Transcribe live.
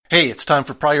Hey, it's time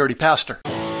for Priority Pastor.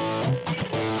 Hi,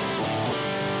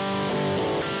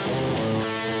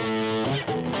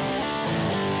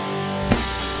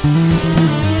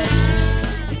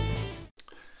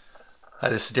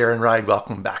 this is Darren Ride.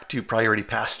 Welcome back to Priority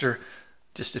Pastor.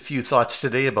 Just a few thoughts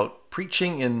today about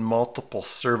preaching in multiple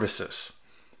services.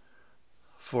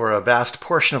 For a vast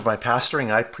portion of my pastoring,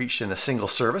 I preached in a single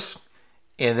service.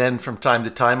 And then from time to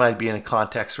time, I'd be in a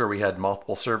context where we had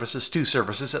multiple services, 2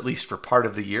 services, at least for part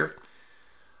of the year.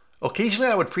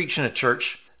 Occasionally, I would preach in a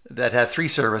church that had 3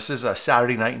 services, a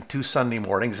Saturday night and 2 Sunday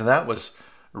mornings, and that was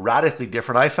radically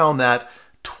different. I found that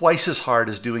twice as hard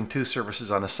as doing 2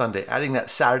 services on a Sunday. Adding that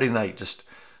Saturday night just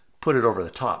put it over the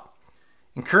top.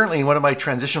 And currently, in one of my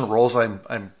transitional roles,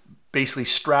 I'm basically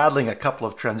straddling a couple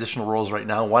of transitional roles right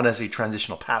now, one as a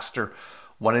transitional pastor,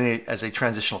 one as a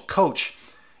transitional coach.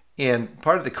 And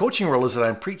part of the coaching role is that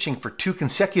I'm preaching for 2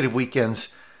 consecutive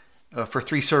weekends for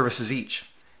 3 services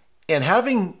each. And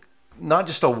having not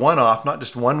just a one-off, not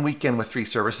just one weekend with 3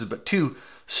 services, but 2,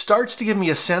 starts to give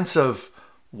me a sense of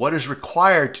what is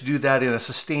required to do that in a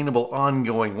sustainable,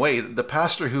 ongoing way. The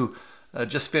pastor who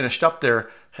just finished up there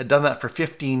had done that for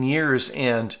 15 years,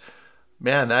 and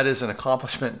man, that is an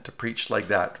accomplishment to preach like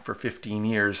that for 15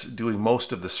 years, doing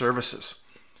most of the services.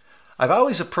 I've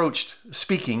always approached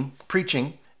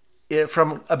preaching,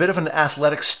 from a bit of an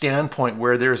athletic standpoint,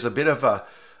 where there's a bit of a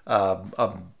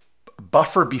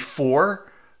buffer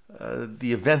before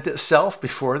the event itself,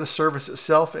 before the service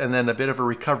itself, and then a bit of a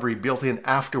recovery built in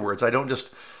afterwards. I don't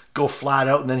just go flat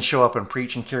out and then show up and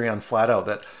preach and carry on flat out.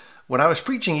 That when I was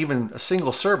preaching even a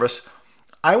single service,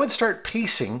 I would start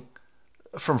pacing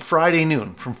from Friday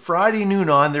noon. From Friday noon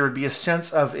on, there would be a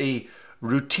sense of a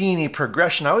routine, a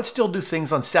progression. I would still do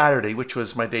things on Saturday, which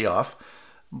was my day off,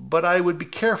 but I would be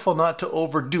careful not to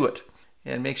overdo it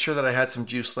and make sure that I had some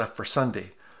juice left for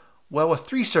Sunday. Well, with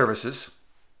 3 services,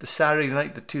 the Saturday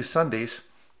night, the 2 Sundays,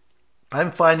 I'm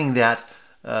finding that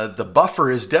the buffer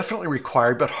is definitely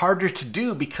required, but harder to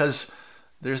do because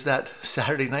there's that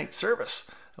Saturday night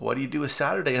service. What do you do with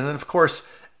Saturday? And then, of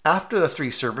course, after the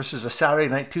 3 services, a Saturday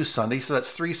night, 2 Sundays, so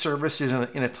that's 3 services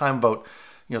in a time about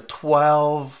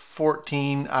 12,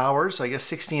 14 hours, I guess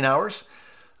 16 hours.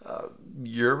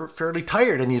 You're fairly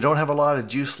tired and you don't have a lot of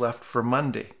juice left for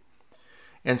Monday.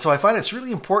 And so I find it's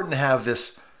really important to have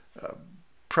this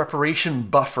preparation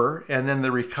buffer and then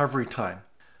the recovery time.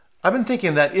 I've been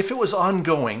thinking that if it was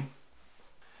ongoing,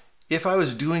 if I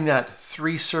was doing that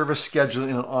 3 service schedule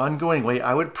in an ongoing way,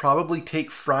 I would probably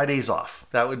take Fridays off.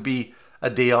 That would be a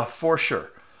day off for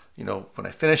sure. When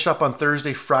I finish up on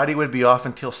Thursday, Friday would be off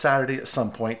until Saturday at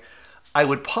some point. I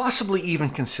would possibly even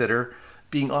consider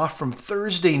being off from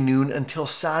Thursday noon until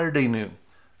Saturday noon,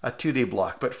 a 2-day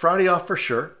block, but Friday off for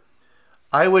sure.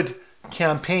 I would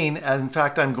campaign, as in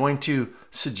fact I'm going to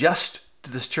suggest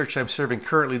to this church I'm serving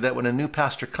currently, that when a new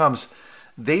pastor comes,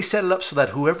 they set it up so that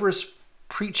whoever is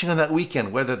preaching on that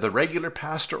weekend, whether the regular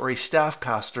pastor or a staff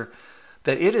pastor,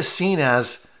 that it is seen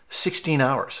as 16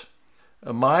 hours.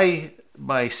 My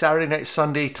Saturday night,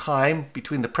 Sunday time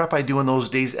between the prep I do on those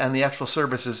days and the actual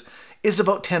services is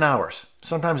about 10 hours,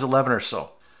 sometimes 11 or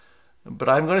so. But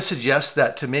I'm going to suggest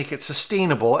that to make it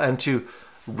sustainable and to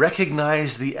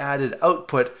recognize the added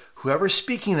output, whoever's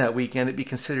speaking that weekend, it be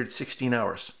considered 16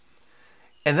 hours.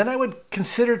 And then I would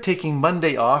consider taking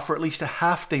Monday off, or at least a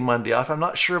half-day Monday off. I'm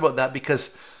not sure about that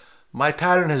because my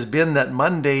pattern has been that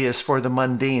Monday is for the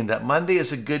mundane, that Monday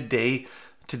is a good day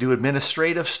to do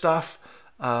administrative stuff.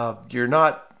 You're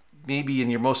not maybe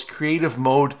in your most creative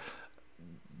mode.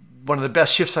 One of the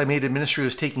best shifts I made in ministry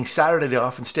was taking Saturday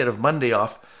off instead of Monday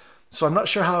off. So I'm not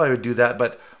sure how I would do that,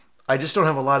 but I just don't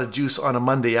have a lot of juice on a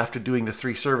Monday after doing the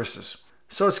 3 services.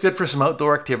 So it's good for some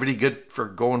outdoor activity, good for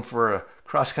going for a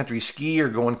cross-country ski or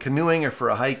going canoeing or for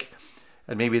a hike.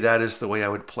 And maybe that is the way I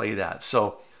would play that.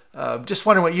 So just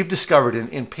wondering what you've discovered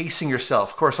in pacing yourself.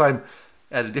 Of course, I'm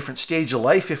at a different stage of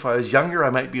life. If I was younger,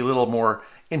 I might be a little more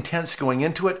intense going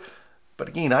into it. But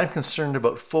again, I'm concerned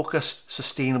about focused,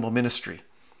 sustainable ministry.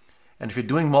 And if you're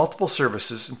doing multiple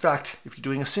services, in fact, if you're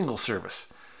doing a single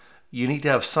service, you need to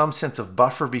have some sense of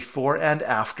buffer before and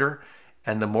after.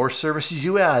 And the more services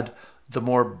you add, the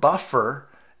more buffer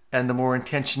and the more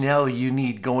intentionality you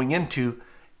need going into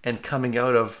and coming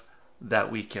out of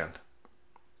that weekend.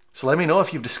 So let me know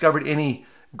if you've discovered any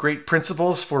great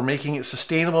principles for making it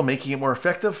sustainable, making it more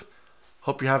effective.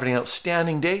 Hope you're having an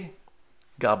outstanding day.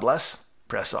 God bless.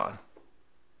 Press on.